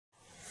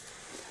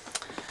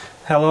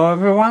Hello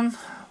everyone,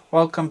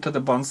 welcome to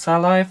the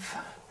Bonsai Life.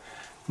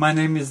 My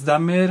name is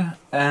Damir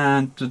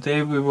and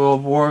today we will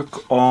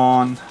work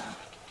on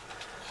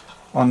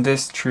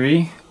this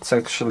tree. It's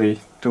actually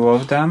two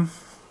of them.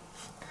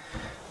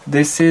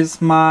 This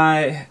is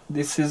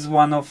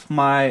one of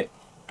my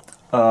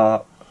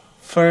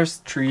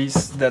first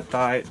trees that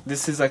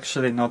this is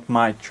actually not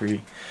my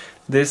tree.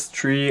 This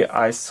tree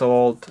I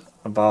sold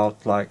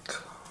about like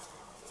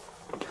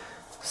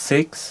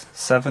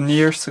 6-7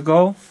 years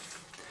ago.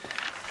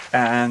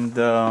 And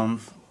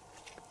on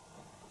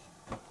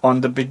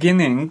the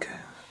beginning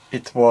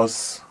it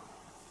was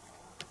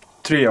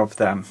 3 of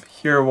them.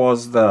 Here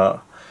was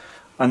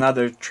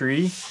another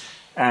tree,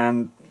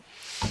 and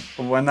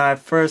when I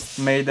first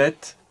made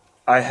it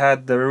I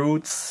had the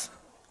roots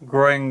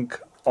growing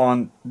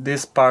on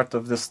this part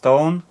of the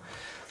stone.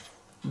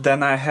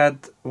 Then I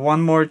had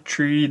one more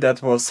tree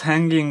that was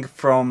hanging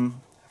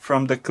from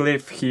the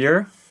cliff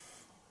here,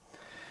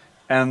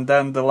 and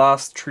then the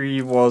last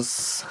tree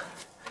was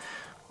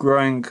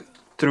growing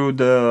through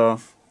the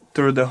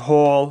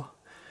hole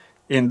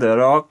in the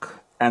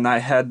rock, and I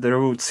had the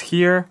roots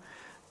here,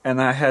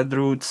 and I had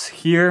roots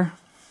here,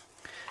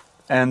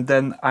 and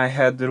then I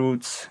had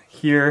roots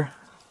here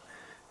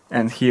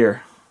and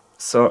here.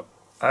 So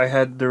I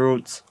had the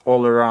roots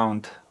all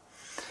around.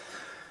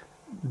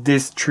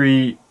 This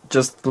tree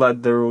just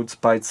let the roots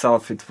by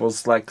itself. It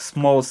was like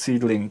small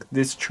seedling.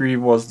 This tree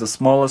was the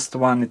smallest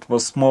one. It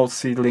was small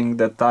seedling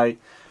that I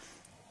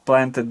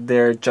planted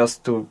there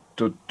just to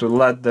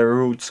let the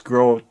roots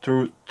grow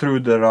through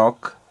the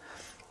rock,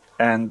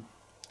 and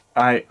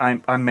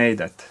I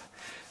made it.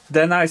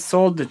 Then I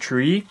sold the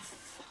tree,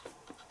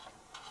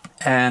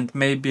 and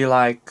maybe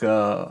like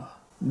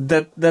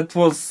that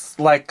was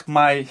like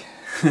my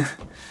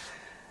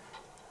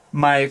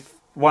my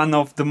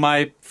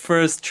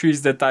first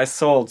trees that I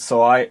sold.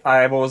 So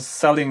I was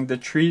selling the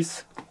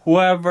trees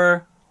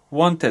whoever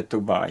wanted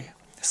to buy.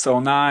 So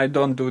now I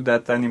don't do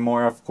that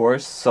anymore, of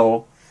course.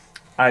 So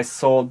I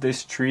sold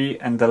this tree,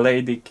 and the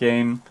lady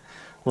came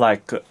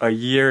like a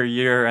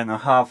year and a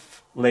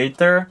half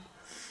later,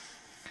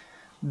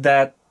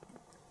 that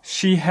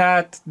she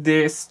had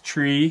this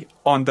tree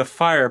on the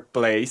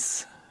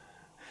fireplace.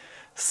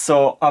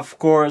 So of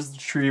course the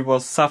tree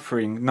was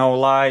suffering, no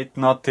light,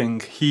 nothing,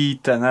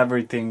 heat and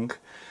everything.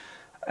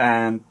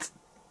 And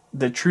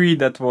the tree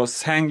that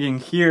was hanging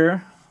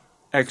here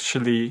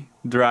actually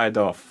dried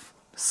off.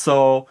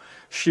 So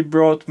she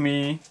brought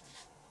me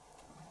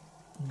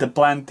the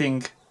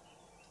planting,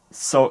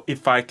 so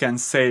if I can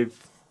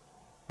save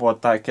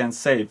what I can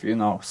save, you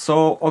know.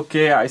 So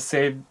okay, I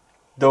saved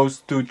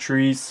those 2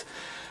 trees,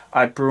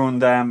 I pruned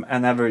them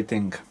and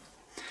everything.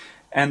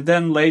 And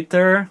then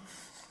later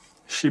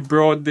she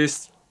brought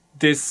this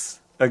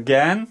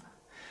again,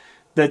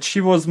 that she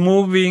was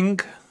moving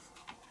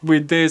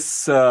with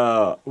this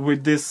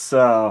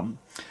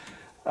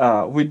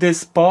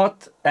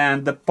pot,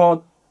 and the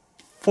pot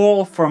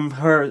fall from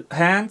her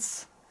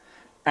hands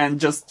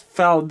and just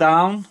fell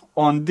down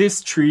on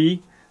this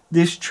tree.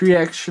 This tree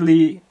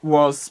actually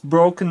was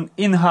broken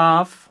in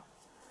half.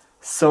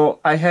 So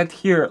I had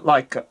here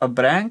like a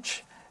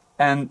branch,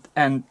 and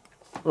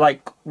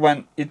like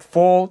when it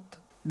fell,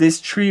 this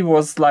tree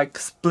was like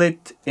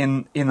split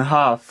in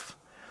half.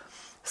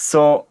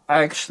 So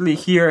I actually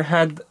here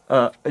had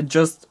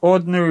just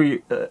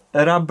ordinary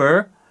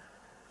rubber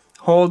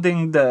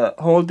holding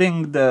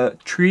the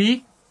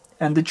tree,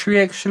 and the tree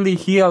actually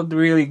healed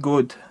really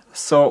good.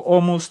 So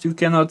almost you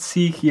cannot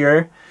see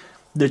here,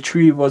 the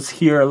tree was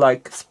here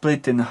like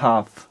split in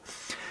half.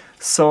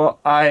 So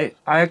I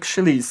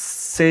actually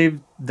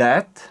saved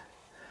that,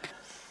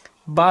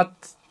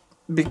 but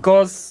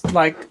because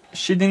like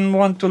she didn't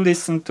want to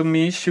listen to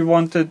me, she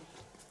wanted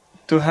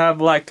to have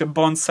like a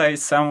bonsai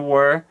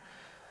somewhere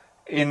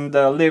in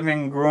the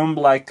living room,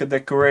 like a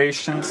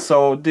decoration.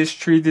 So this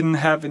tree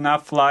didn't have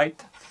enough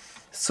light,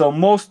 so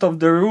most of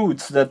the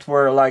roots that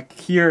were like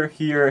here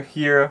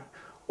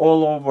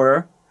all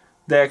over,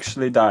 they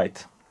actually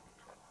died.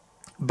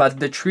 But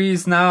the tree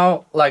is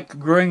now like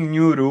growing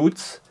new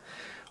roots.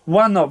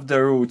 One of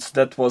the roots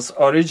that was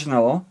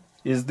original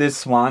is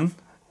this one,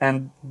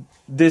 and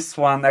this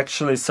one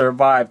actually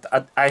survived.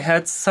 I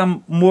had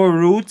some more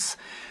roots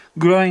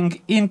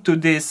growing into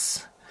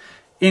these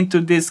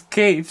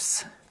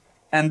caves,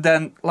 and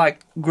then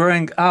like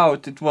growing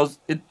out. It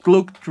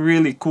looked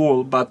really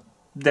cool, but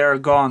they're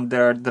gone,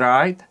 they're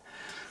dried.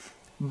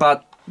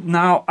 But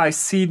now I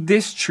see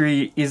this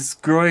tree is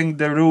growing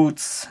the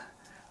roots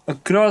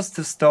across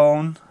the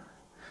stone,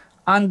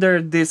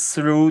 under this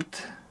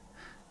root,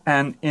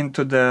 and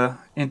into the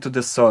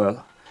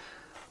soil.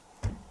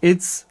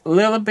 It's a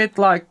little bit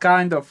like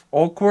kind of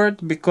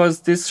awkward, because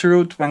this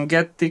root, when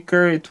get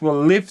thicker, it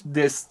will lift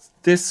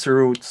this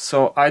root.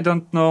 So I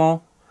don't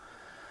know,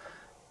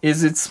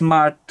 is it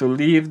smart to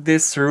leave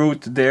this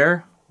root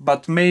there?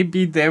 But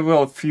maybe they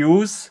will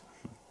fuse,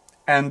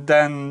 and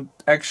then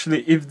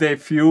actually if they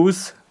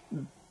fuse,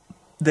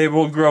 they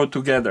will grow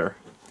together.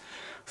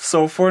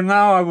 So for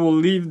now I will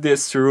leave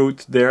this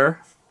root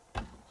there,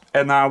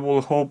 and I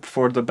will hope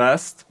for the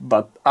best,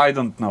 but I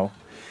don't know.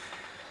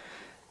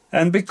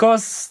 And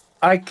because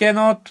I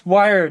cannot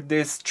wire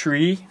this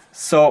tree,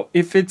 so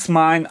if it's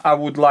mine, I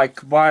would like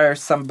wire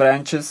some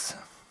branches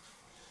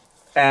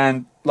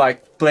and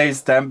like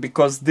place them,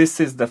 because this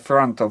is the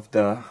front of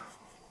the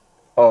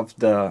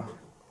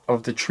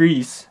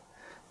trees,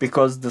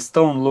 because the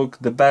stone look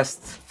the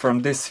best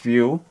from this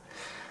view.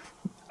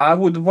 I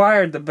would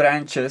wire the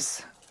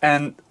branches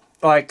and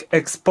like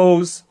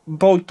expose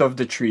both of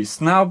the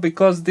trees. Now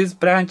because this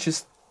branch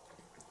is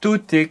too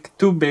thick,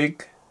 too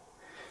big,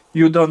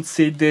 you don't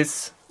see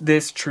this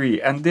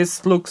tree, and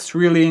this looks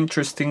really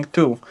interesting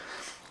too.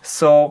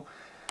 So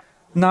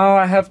now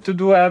I have to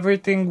do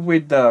everything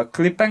with the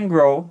clip and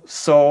grow.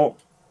 So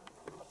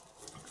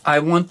I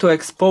want to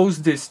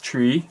expose this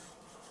tree,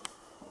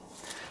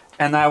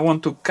 and I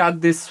want to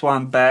cut this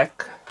one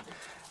back.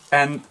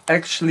 And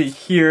actually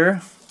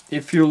here,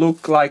 if you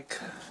look like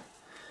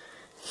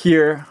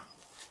here,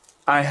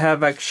 I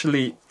have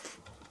actually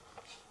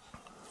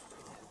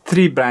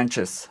 3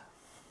 branches.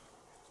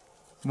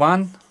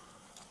 One,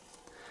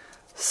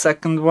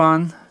 second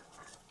one,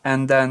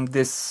 and then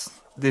this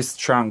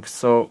trunk.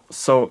 So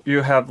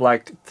you have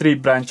like 3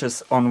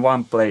 branches on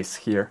one place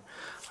here.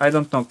 I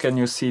don't know, can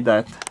you see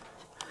that?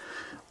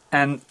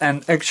 And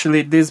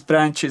actually this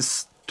branch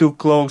is too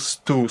close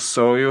too,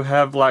 so you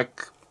have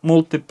like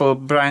multiple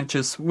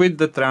branches with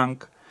the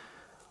trunk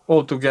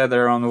all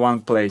together on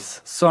one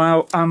place.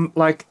 So I'm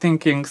like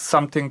thinking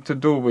something to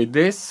do with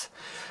this,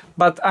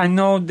 but I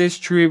know this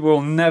tree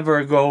will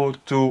never go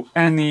to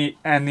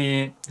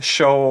any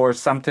show or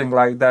something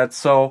like that.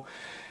 So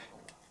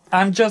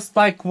I'm just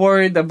like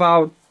worried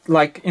about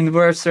like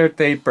inverser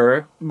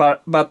taper,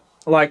 but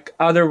like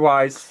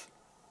otherwise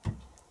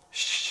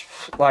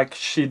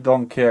she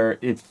don't care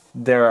if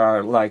there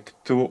are like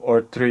 2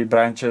 or 3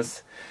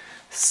 branches.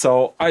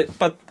 So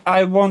but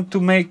I want to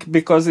make,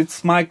 because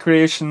it's my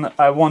creation,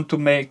 I want to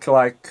make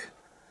like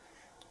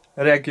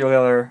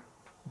regular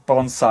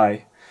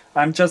bonsai.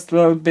 I'm just a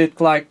little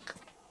bit like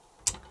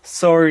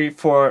sorry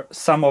for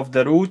some of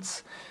the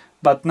roots,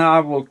 but now I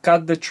will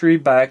cut the tree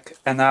back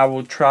and I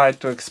will try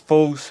to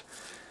expose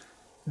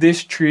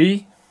this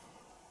tree.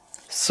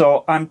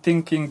 So I'm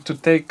thinking to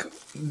take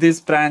this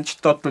branch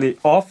totally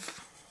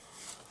off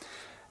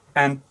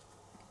and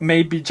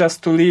maybe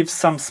just to leave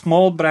some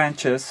small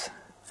branches,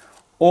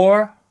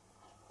 or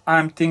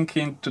I'm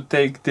thinking to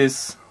take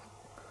this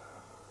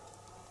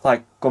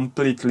like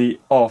completely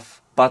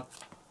off. But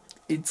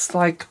it's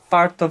like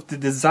part of the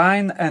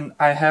design, and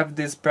I have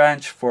this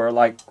branch for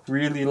like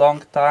really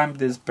long time.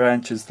 This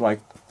branch is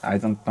like, I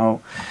don't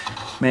know,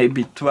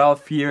 maybe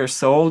 12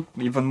 years old,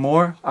 even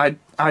more. I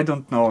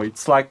don't know,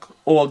 it's like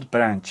old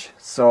branch,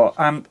 so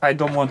I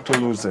don't want to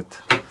lose it.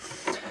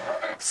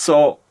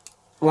 So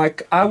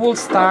like I will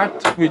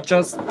start with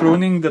just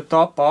pruning the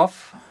top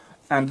off,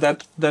 and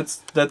that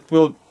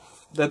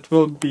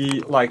will be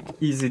like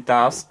easy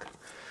task.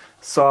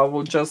 So I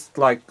will just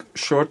like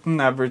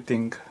shorten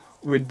everything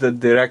with the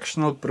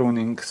directional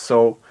pruning.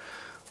 So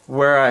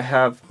where I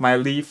have my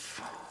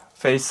leaf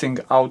facing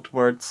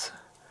outwards,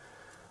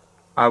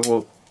 I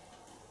will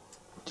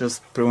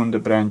just prune the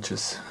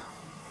branches.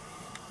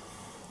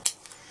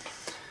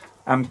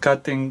 I'm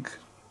cutting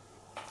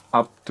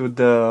up to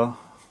the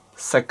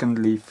second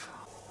leaf.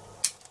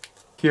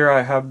 Here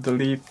I have the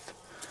leaf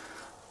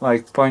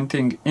like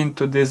pointing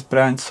into this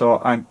branch,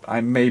 so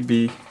I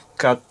maybe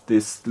cut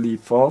this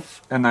leaf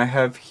off, and I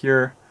have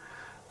here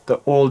the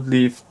old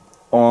leaf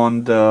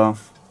on the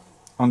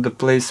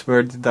place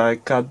where did I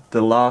cut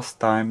the last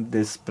time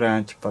this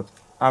branch, but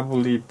I will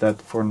leave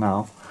that for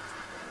now.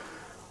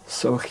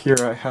 So here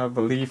I have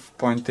a leaf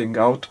pointing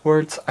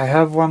outwards. I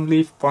have one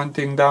leaf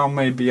pointing down.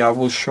 Maybe I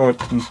will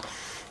shorten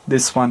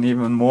this one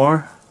even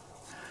more,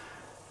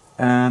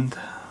 and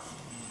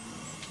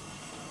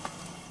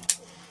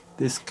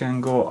this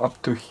can go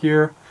up to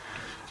here.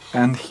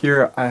 And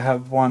here I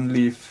have one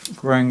leaf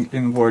growing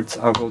inwards.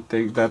 I will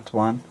take that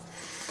one.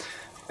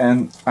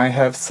 And I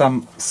have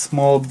some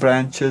small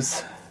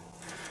branches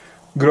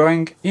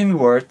growing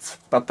inwards,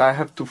 but I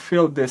have to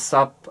fill this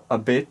up a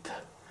bit.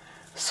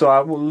 So I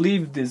will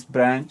leave this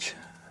branch.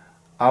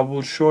 I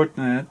will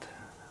shorten it,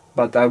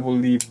 but I will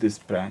leave this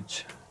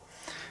branch.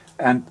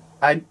 And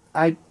I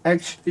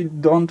actually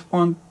don't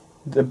want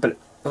the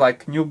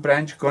like new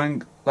branch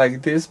going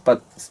like this,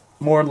 but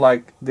more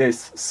like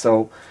this.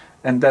 So,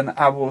 and then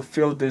I will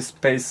fill this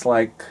space,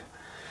 like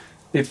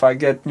if I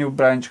get new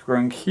branch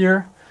growing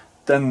here,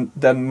 then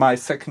my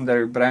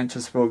secondary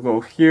branches will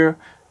go here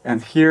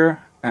and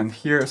here and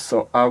here.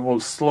 So I will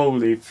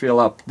slowly fill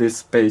up this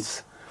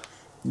space,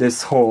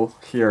 this hole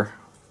here,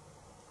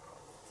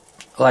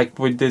 like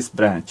with this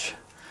branch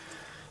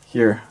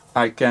here.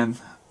 I can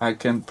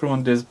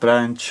prune this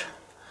branch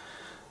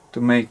to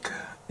make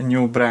a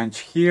new branch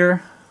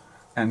here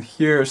and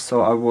here,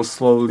 so I will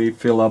slowly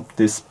fill up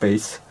this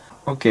space.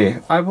 Okay,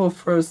 I will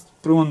first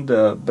prune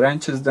the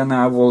branches, then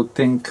I will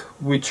think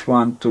which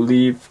one to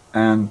leave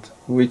and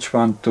which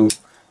one to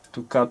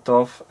cut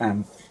off.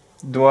 And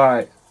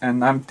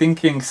I'm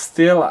thinking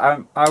still,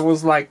 I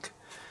was like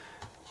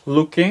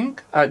looking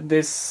at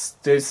this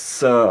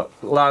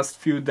last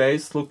few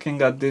days,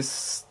 looking at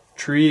this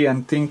tree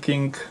and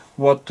thinking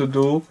what to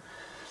do.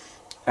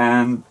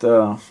 And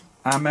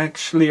I'm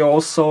actually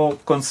also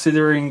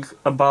considering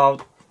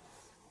about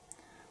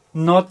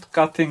not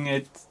cutting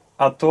it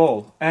at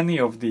all, any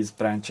of these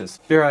branches.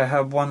 Here I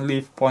have one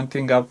leaf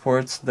pointing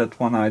upwards, that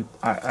one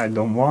I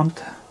don't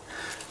want.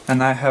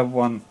 And I have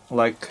one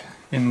like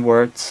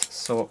inwards,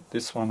 so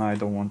this one I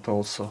don't want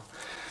also.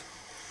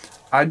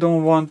 I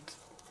don't want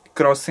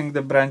crossing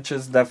the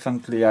branches,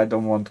 definitely I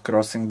don't want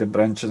crossing the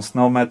branches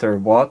no matter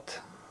what.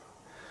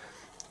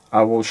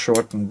 I will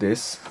shorten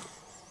this,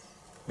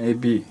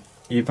 maybe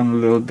even a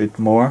little bit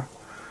more,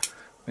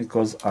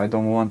 because I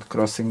don't want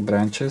crossing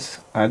branches.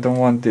 I don't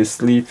want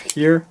this leaf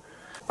here.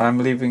 I'm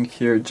leaving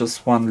here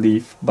just one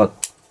leaf,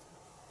 but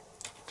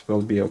it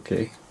will be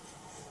okay.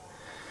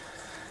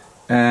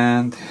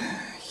 And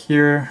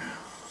here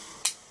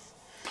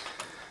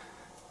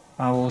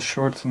I will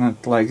shorten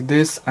it like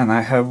this, and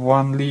I have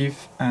one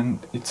leaf and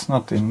it's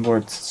not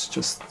inwards, it's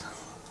just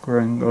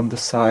growing on the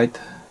side.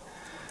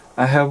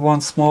 I have one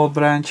small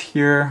branch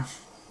here.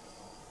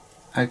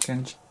 I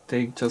can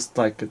take just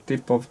like a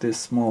tip of this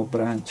small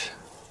branch.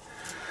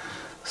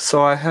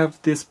 So I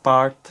have this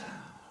part,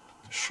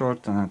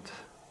 shorten it.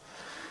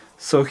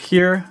 So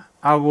here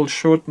I will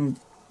shorten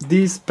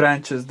these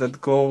branches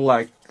that go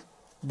like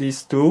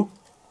these two.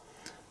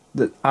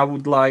 That I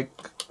would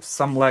like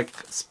some like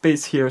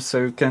space here so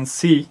you can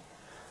see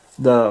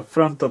the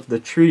front of the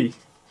tree.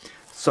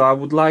 So I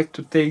would like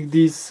to take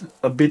these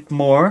a bit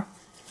more.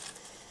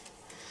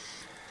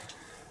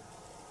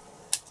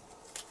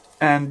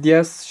 And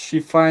yes, she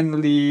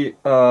finally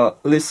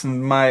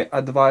listened my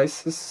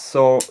advices.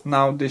 So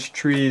now this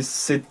tree is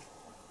sit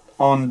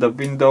on the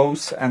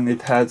windows and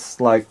it has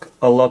like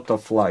a lot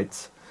of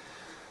lights.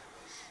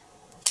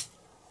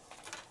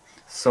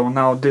 So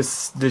now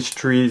this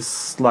tree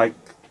is like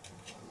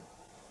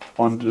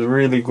on the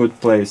really good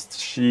place.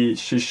 She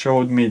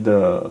showed me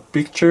the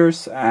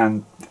pictures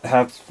and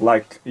have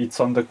like it's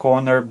on the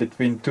corner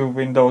between two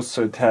windows,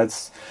 so it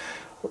has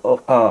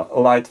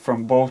light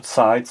from both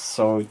sides,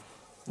 so it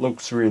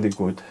looks really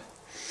good.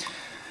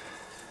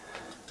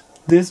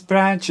 This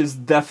branch is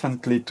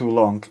definitely too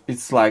long.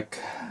 It's like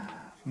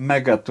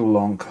mega too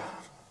long,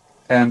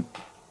 and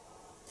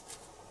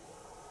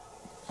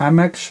I'm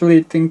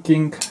actually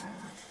thinking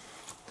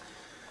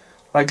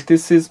like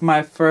this is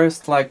my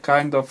first like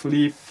kind of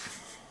leaf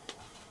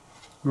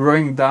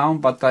growing down,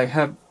 but I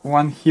have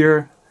one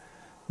here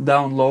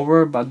down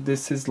lower, but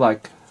this is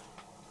like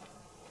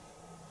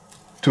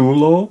too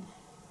low,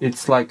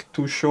 it's like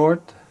too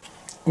short.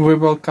 We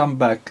will come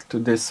back to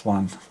this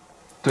one,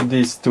 to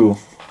these two.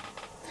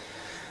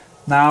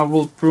 Now I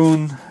will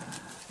prune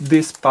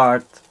this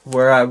part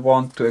where I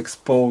want to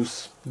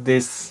expose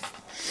this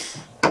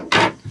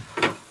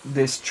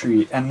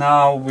tree, and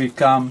now we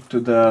come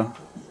to the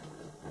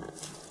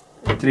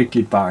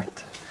tricky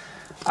part.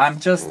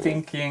 I'm just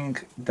thinking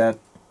that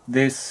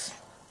this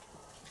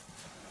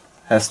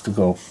has to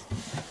go.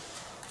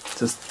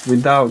 Just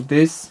without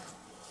this,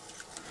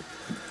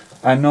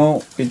 I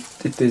know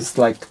it is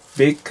like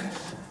big,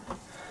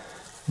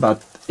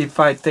 but if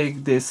I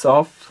take this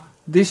off,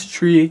 this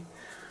tree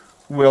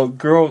will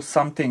grow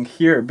something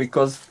here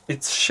because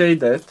it's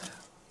shaded,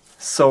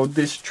 so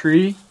this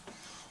tree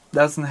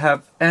doesn't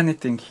have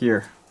anything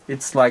here.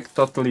 It's like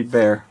totally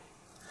bare.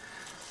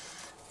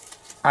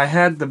 I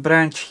had the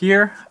branch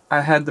here,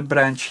 I had the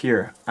branch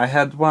here. I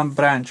had one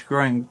branch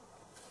growing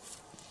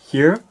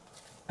here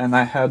and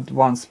I had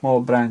one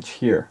small branch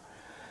here.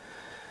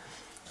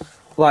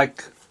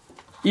 Like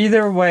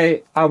either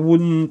way I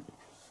wouldn't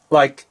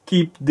like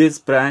keep this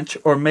branch,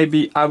 or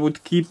maybe I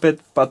would keep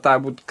it but I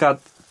would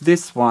cut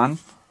this one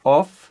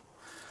off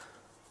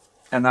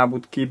and I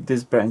would keep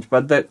this branch,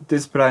 but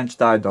this branch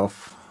died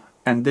off,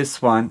 and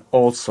this one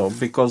also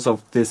because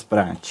of this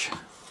branch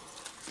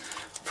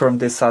from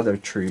this other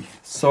tree.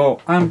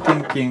 So I'm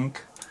thinking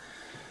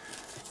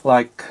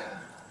like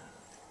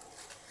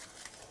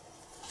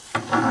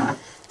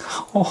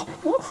oh,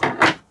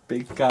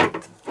 big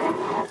cut,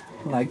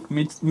 like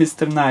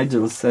Mr.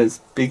 Nigel says,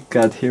 big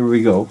cut. Here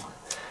we go.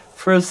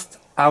 First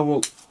I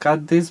will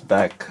cut this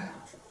back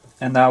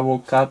and I will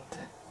cut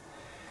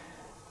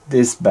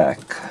this back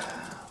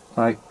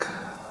like,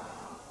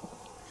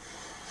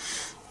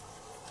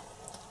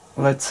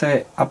 let's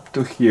say up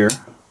to here,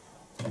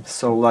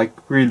 so like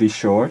really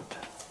short.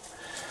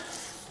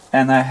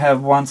 And I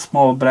have one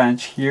small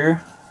branch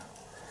here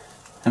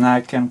and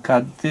I can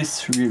cut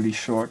this really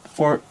short,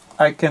 or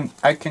I can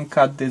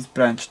cut this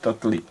branch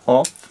totally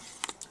off.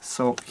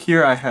 So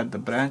here I had the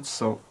branch,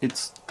 so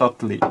it's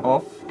totally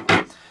off.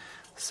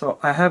 So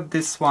I have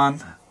this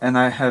one and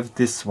I have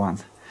this one,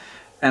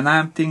 and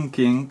I'm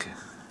thinking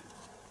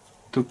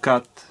to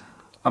cut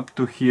up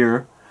to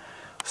here,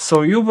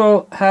 so you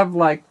will have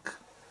like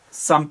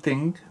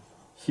something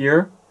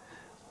here,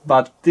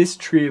 but this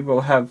tree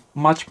will have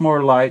much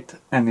more light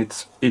and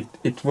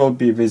it will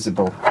be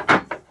visible.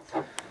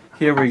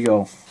 Here we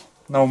go,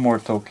 no more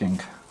talking.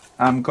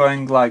 I'm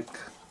going like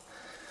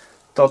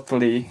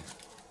totally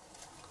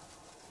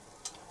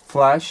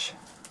flash,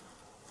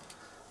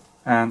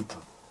 and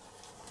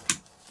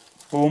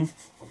boom,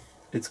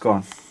 it's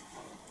gone.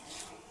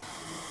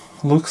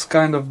 Looks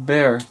kind of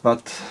bare,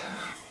 but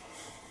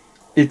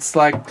it's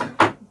like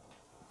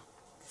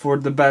for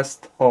the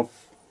best of,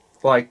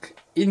 like,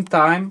 in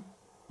time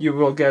you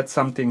will get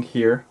something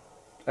here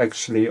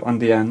actually on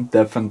the end,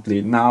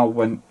 definitely. Now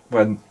when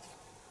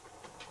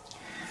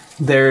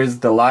there is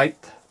the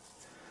light,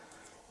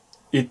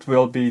 it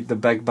will be the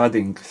back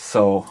budding.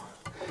 So,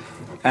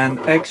 and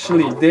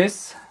actually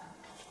this,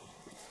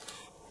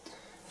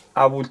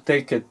 I would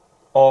take it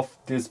off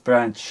this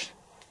branch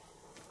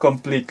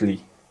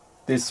completely.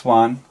 This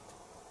one,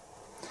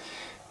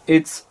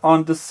 it's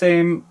on the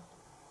same,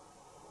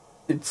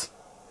 it's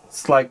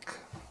like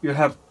you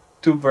have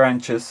two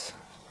branches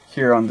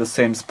here on the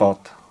same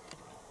spot,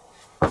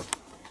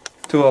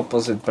 two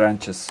opposite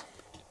branches,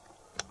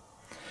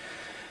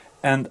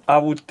 and I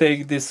would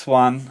take this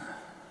one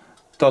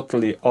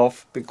totally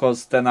off,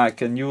 because then I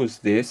can use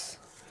this.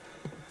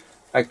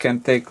 I can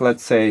take,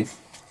 let's say,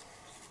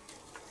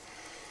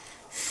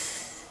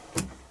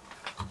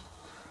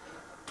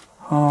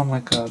 oh my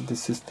god,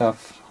 this is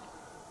tough.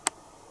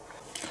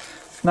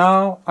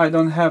 Now I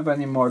don't have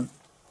any more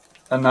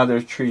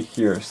another tree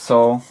here,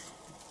 so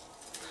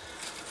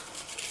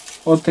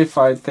what if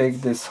I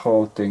take this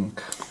whole thing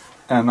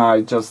and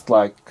I just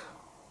like,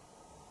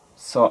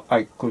 so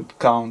I could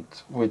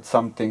count with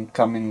something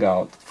coming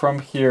out from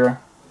here,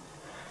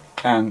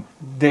 and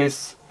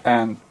this,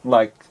 and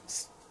like,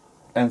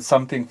 and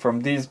something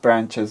from these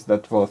branches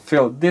that will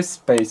fill this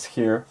space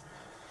here.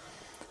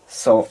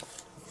 So,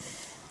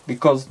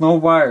 because no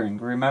wiring,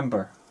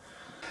 remember.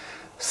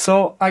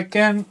 So I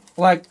can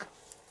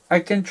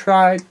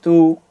try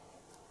to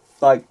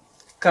like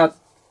cut,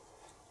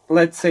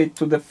 let's say,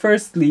 to the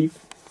first leaf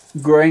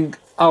growing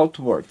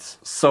outwards.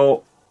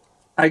 So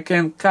I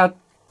can cut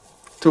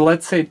to,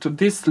 let's say, to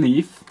this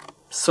leaf,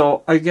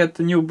 so I get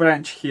a new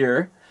branch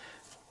here,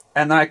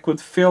 and I could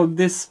fill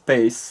this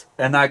space,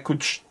 and I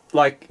could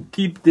like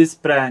keep this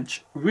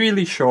branch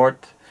really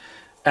short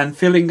and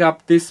filling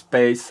up this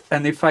space.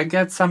 And if I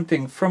get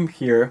something from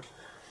here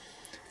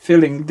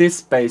filling this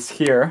space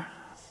here,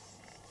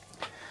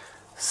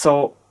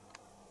 so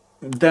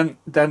then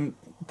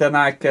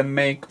I can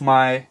make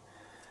my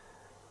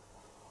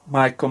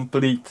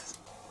complete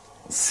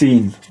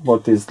scene,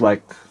 what is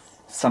like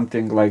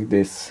something like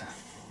this,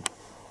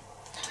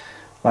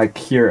 like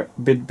here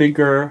a bit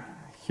bigger,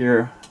 here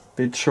a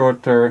bit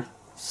shorter,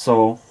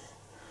 so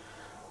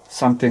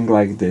something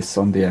like this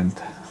on the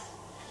end.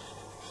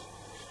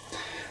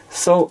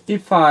 So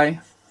if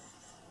I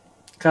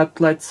cut,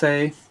 let's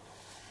say,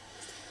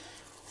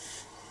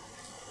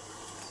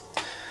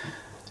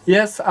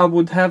 yes, I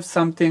would have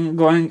something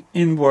going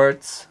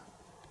inwards,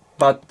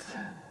 but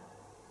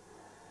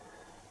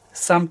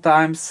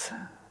sometimes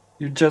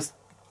you just,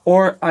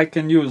 or I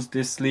can use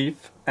this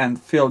leaf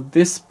and fill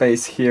this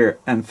space here,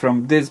 and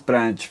from this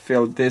branch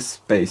fill this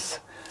space.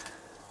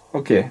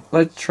 Okay,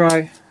 let's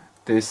try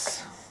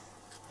this.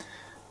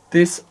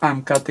 This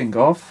I'm cutting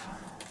off,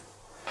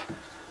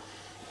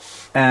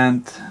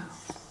 and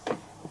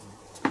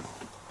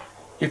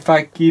if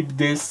I keep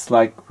this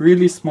like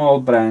really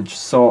small branch,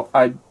 so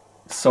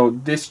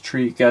this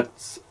tree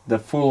gets the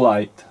full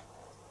light,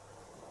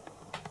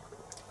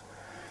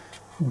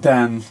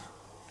 then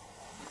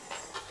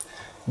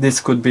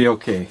this could be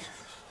okay.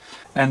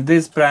 And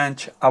this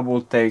branch, I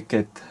will take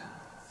it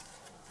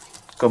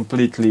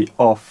completely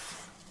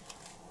off,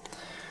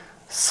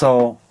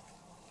 so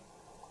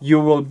you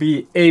will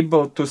be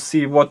able to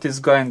see what is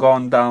going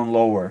on down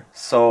lower.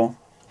 So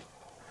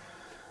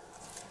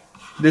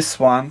this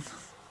one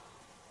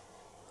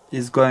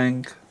is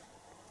going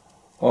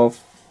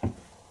off.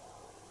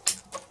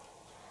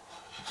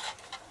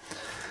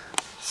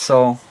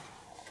 So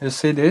you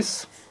see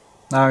this?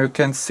 Now you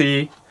can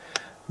see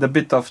the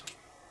bit of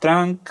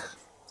trunk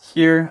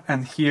here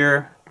and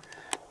here,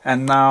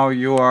 and now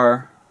you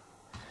are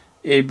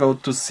able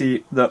to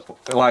see the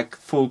like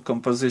full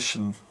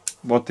composition,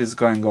 what is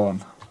going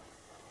on.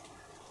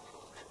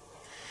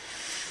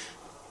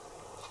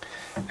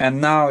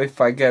 And now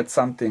if I get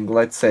something,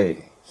 let's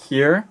say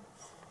here,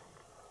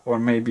 or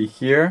maybe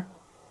here,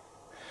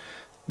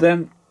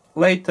 then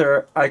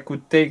later I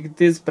could take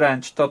this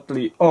branch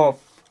totally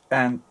off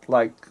and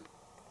like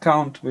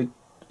count with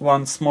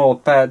one small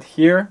pad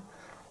here,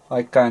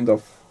 like kind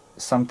of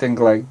something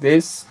like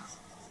this,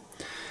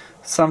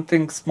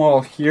 something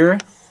small here,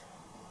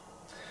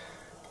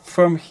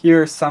 from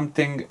here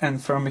something,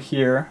 and from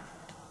here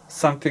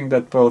something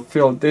that will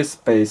fill this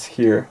space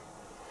here.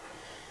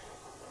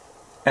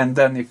 And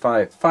then if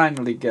I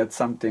finally get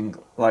something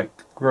like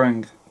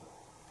growing,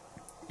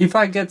 if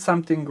I get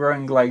something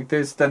growing like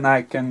this, then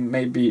I can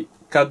maybe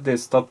cut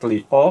this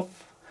totally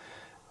off,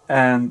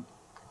 and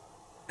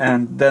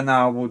then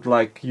I would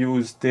like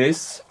use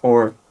this,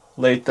 or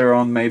later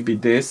on maybe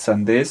this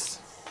and this,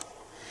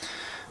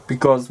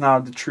 because now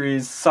the tree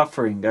is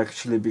suffering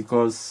actually,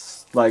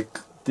 because like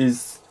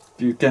this,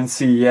 you can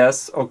see,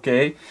 yes,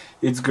 okay,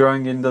 it's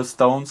growing in the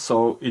stone,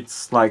 so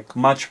it's like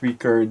much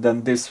weaker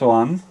than this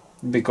one.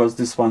 because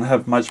this one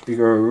have much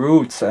bigger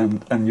roots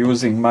and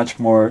using much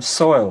more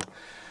soil,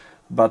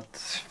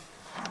 but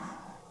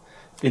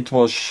it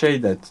was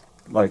shaded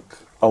like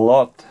a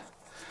lot.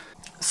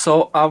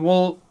 So I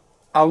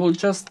will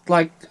just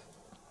like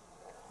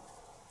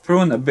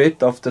prune a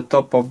bit of the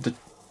top of the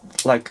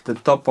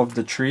top of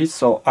the tree,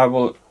 so I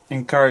will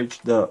encourage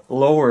the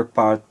lower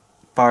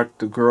part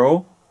to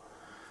grow.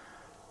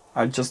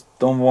 I just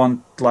don't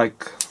want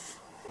like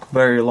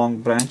very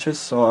long branches,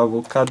 so I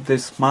will cut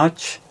this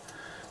much,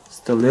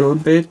 just a little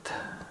bit,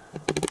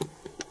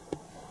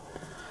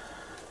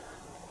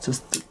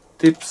 just the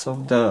tips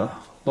of the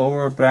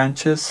lower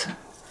branches.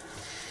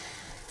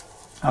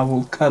 I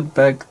will cut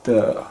back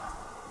the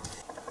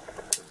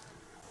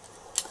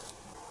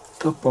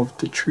top of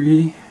the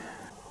tree.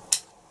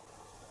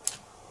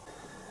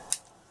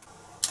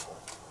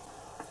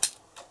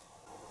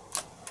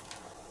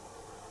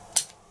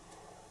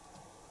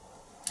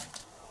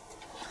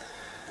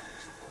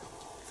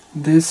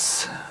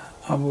 This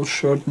I will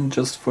shorten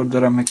just for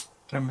the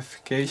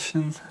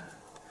ramification.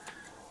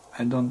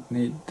 I don't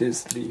need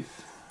this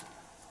leaf.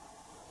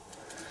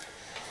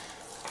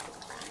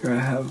 Here I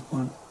have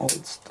one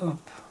old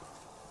stop,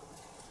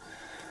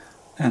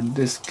 and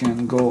this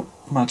can go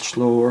much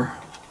lower,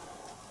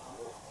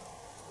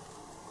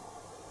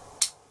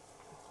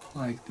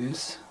 like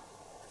this.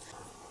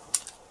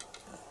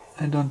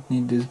 I don't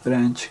need this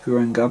branch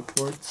growing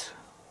upwards,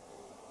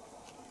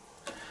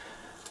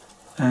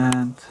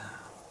 and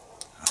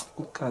I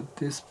will cut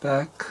this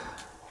back,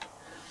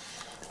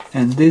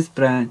 and this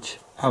branch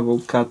I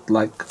will cut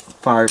like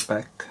far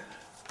back.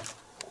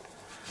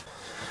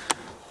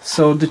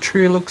 So the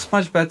tree looks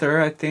much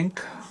better, I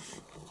think.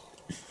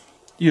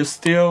 You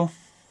still,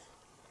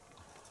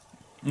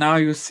 now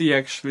you see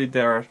actually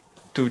there are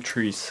two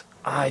trees.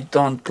 I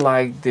don't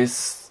like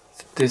this.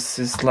 This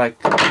is like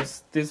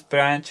this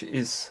branch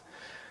is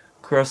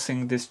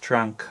crossing this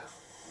trunk.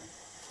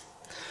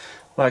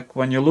 Like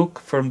when you look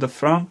from the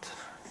front,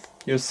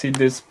 you see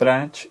this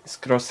branch is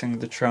crossing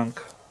the trunk.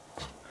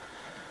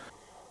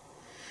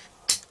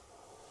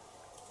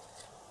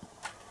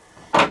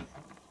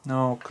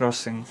 No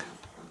crossing.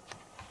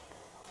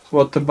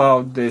 What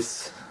about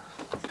this?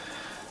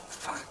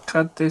 If I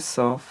cut this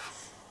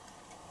off,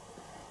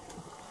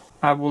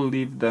 I will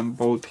leave them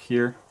both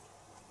here.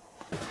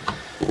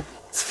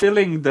 It's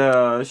filling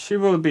the... she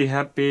will be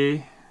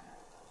happy.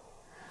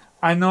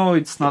 I know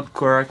it's not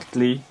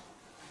correctly.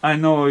 I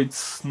know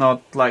it's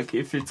not like,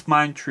 if it's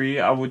mine tree,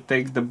 I would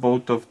take the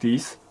both of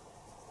these.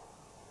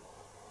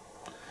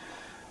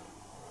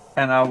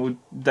 And I would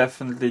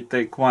definitely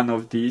take one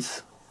of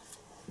these.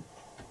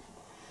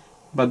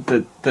 But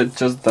that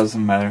just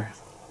doesn't matter.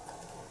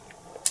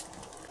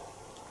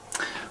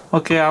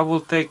 Okay, I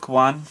will take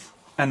one,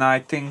 and I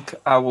think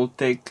I will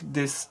take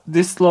this.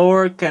 This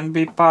lower can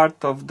be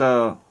part of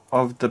the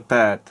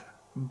pad,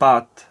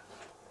 but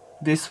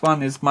this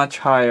one is much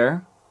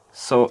higher.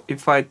 So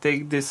if I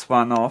take this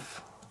one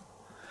off,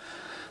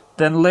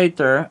 then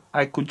later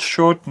I could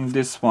shorten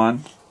this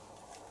one,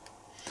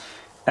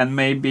 and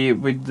maybe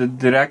with the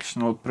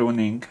directional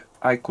pruning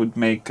I could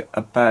make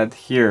a pad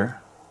here.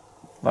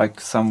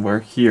 Like somewhere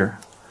here,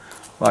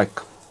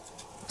 like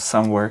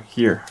somewhere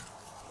here,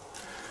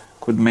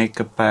 could make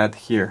a pad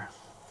here.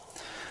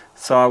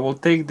 So I will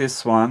take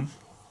this one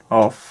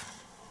off,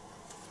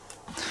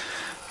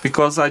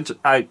 because I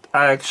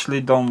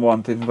actually don't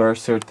want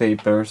inverser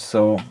taper,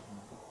 so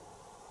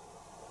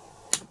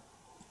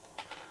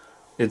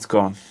it's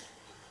gone.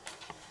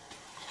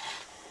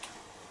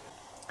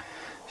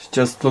 It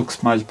just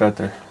looks much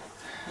better.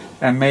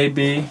 And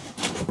maybe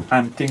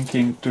I'm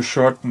thinking to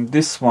shorten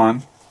this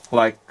one,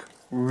 like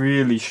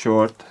really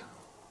short.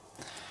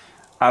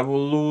 I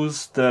will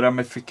lose the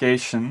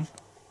ramification,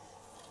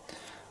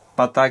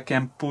 but I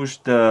can push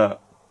the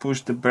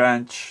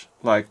branch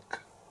like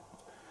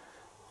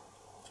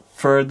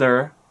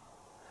further,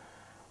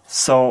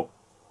 so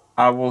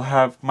I will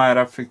have my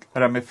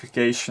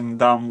ramification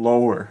down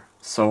lower.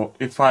 So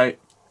if I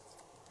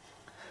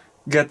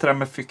get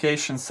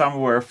ramification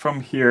somewhere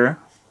from here,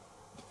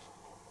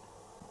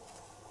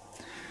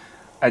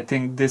 I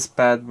think this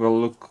pad will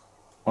look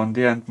on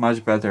the end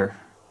much better.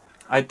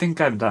 I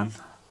think I'm done.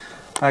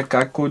 Like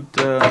I could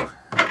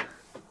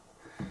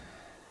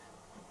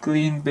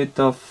clean bit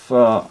of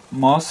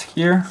moss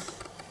here.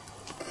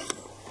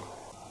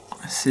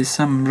 I see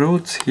some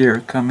roots here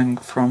coming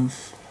from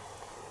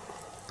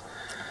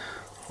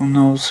who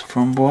knows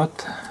from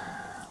what,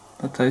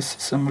 but I see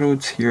some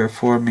roots here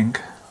forming.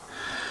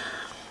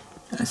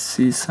 I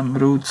see some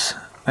roots.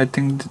 I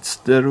think it's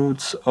the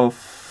roots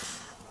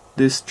of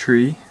this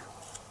tree.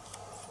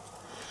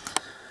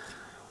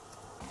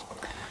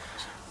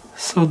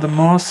 So the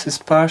moss is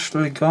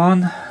partially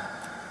gone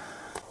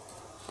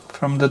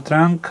from the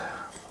trunk.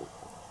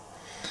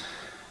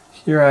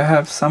 Here I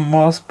have some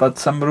moss, but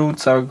some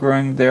roots are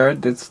growing there.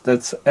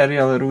 That's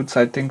aerial roots,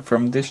 I think,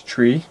 from this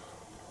tree.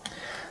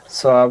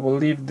 So I will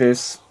leave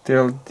this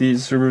till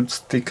these roots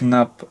thicken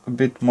up a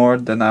bit more,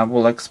 then I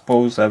will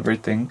expose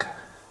everything.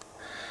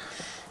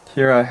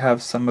 Here I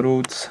have some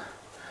roots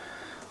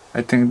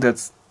I think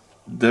that's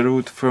the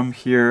root from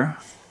here.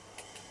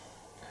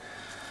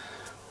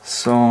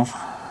 So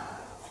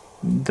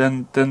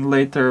then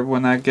later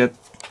when I get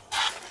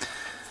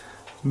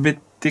bit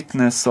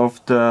thickness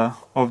of the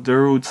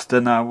roots,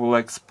 then I will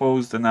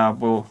expose, then I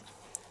will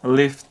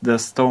lift the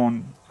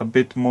stone a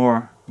bit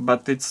more,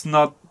 but it's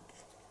not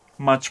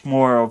much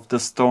more of the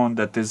stone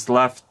that is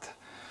left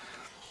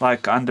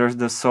like under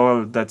the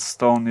soil. That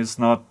stone is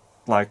not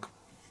like,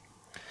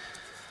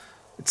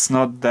 it's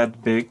not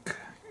that big.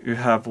 You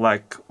have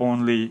like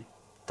only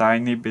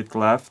tiny bit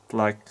left,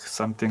 like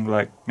something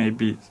like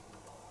maybe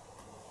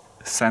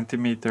a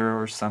centimeter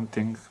or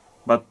something,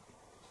 but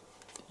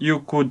you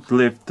could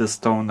lift the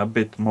stone a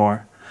bit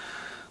more.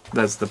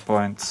 That's the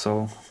point.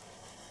 So,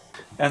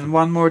 and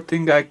one more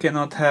thing, I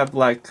cannot have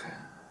like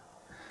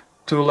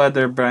 2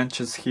 leather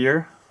branches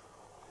here.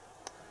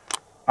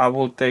 I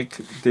will take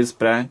this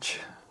branch,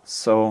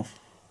 so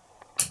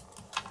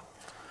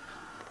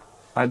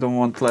I don't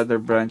want leather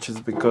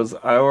branches because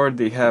I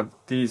already have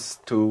these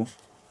 2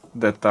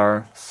 that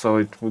are, so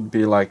it would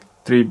be like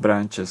 3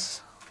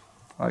 branches,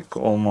 like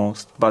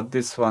almost, but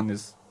this one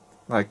is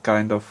like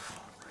kind of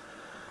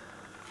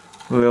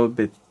a little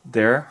bit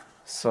there,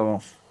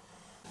 so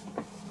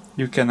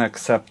you can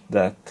accept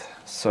that.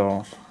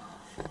 So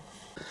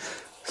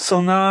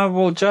now I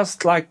will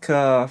just like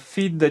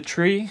feed the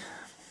tree,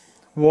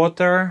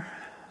 water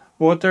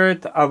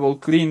it. I will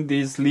clean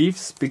these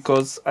leaves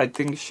because I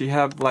think she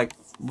have like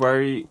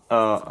very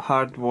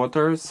hard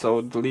water,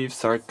 so the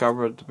leaves are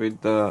covered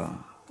with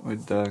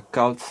the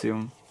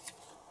calcium.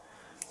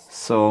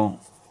 So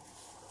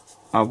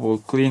I will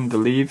clean the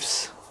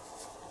leaves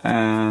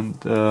and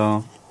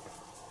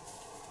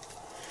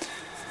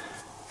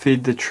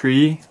feed the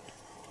tree,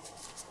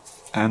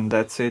 and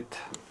that's it.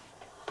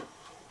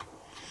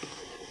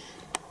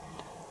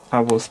 I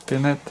will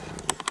spin it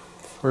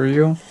for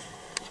you.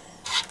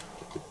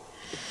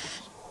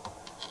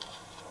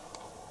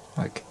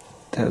 Like,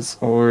 it has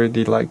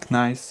already like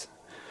nice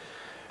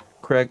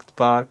cracked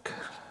bark.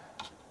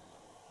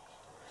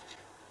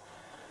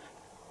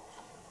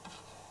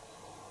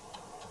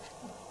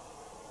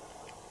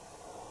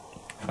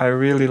 I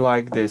really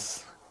like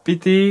this.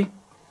 Pity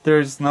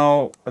there's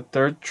no a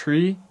third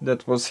tree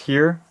that was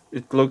here.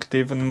 It looked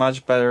even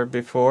much better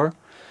before,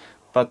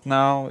 but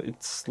now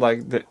it's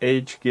like the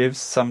age gives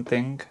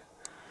something,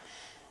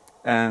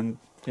 and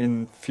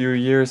in few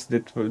years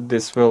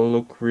this will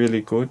look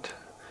really good.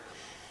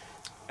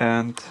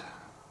 And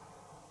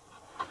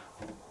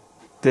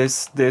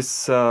this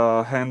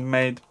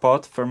handmade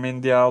pot from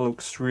India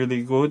looks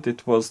really good.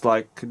 It was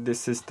like,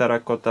 this is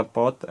terracotta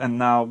pot, and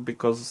now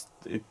because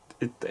it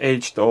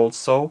aged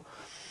also,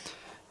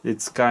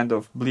 it's kind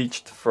of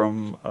bleached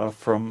from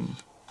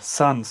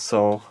sun,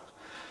 so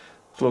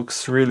it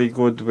looks really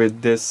good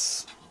with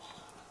this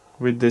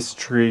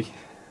tree.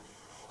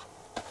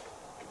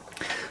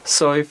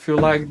 So if you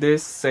like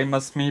this, same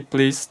as me,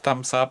 please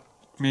thumbs up.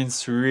 It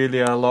means really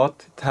a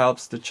lot. It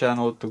helps the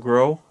channel to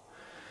grow.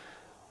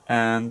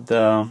 And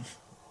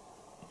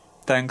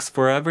thanks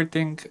for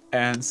everything,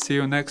 and see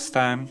you next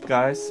time,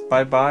 guys.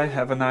 Bye bye,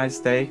 have a nice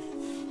day.